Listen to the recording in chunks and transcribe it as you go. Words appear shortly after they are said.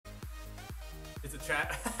It's a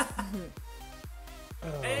trap.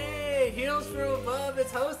 Hey, Heels from Above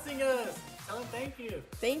is hosting us. Tell him thank you.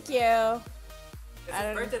 Thank you. It's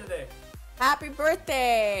his birthday today. Happy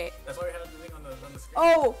birthday. That's why we have the thing on the screen.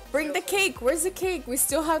 Oh, bring the cake. Where's the cake? We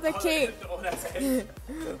still have the cake. Oh, that's cake.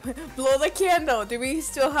 Blow the candle. Do we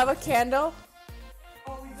still have a candle?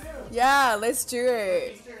 Oh, we do. Yeah, let's do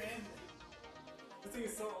it. Easter end. This thing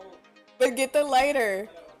is so old. But get the lighter.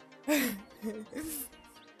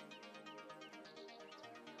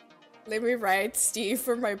 Let me write Steve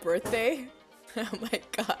for my birthday. Oh my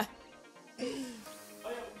god. Oh, yeah,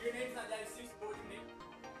 your name's not Daddy Seuss, but what's your name?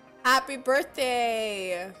 Happy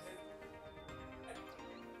birthday.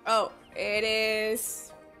 Oh, it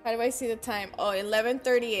is. How do I see the time? Oh,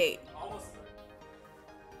 11:38. Almost.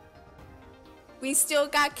 We still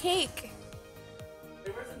got cake.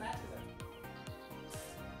 Hey, where's the matches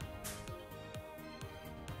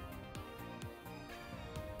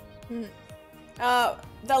at?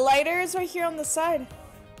 The lighter is right here on the side.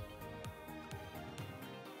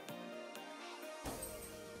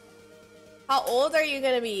 How old are you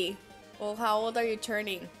gonna be? Well, how old are you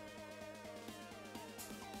turning?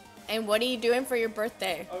 And what are you doing for your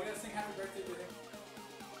birthday? Oh, we gotta sing happy birthday to him.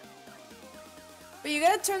 But you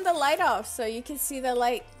gotta turn the light off so you can see the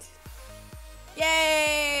light.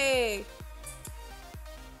 Yay!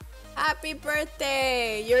 Happy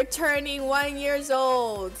birthday! You're turning 1 year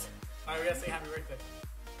old. Alright, we gotta sing happy birthday.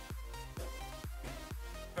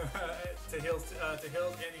 to Hills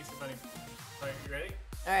and Easter Bunny. Alright, you ready?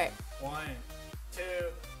 Alright. 1, 2,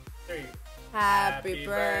 3. Happy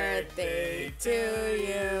birthday to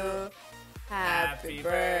you. Happy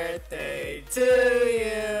birthday to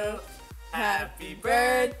you. Happy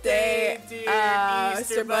birthday, dear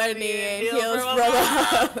Easter Bunny and Heels from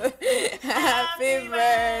Above. Happy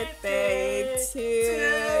birthday to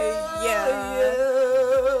you.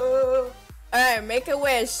 Alright, make a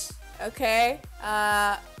wish, okay?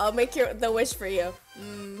 I'll make the wish for you.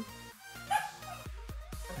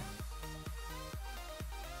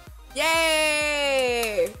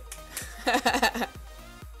 Yay!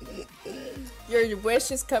 Your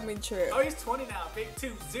wish is coming true. Oh, he's 20 now. Big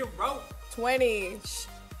 2-0. 20.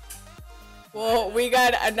 Well, we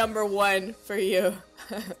got a number 1 for you.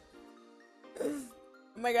 Oh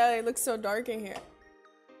my god, it looks so dark in here.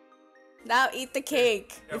 Now eat the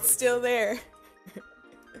cake. It's still there.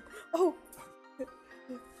 Oh.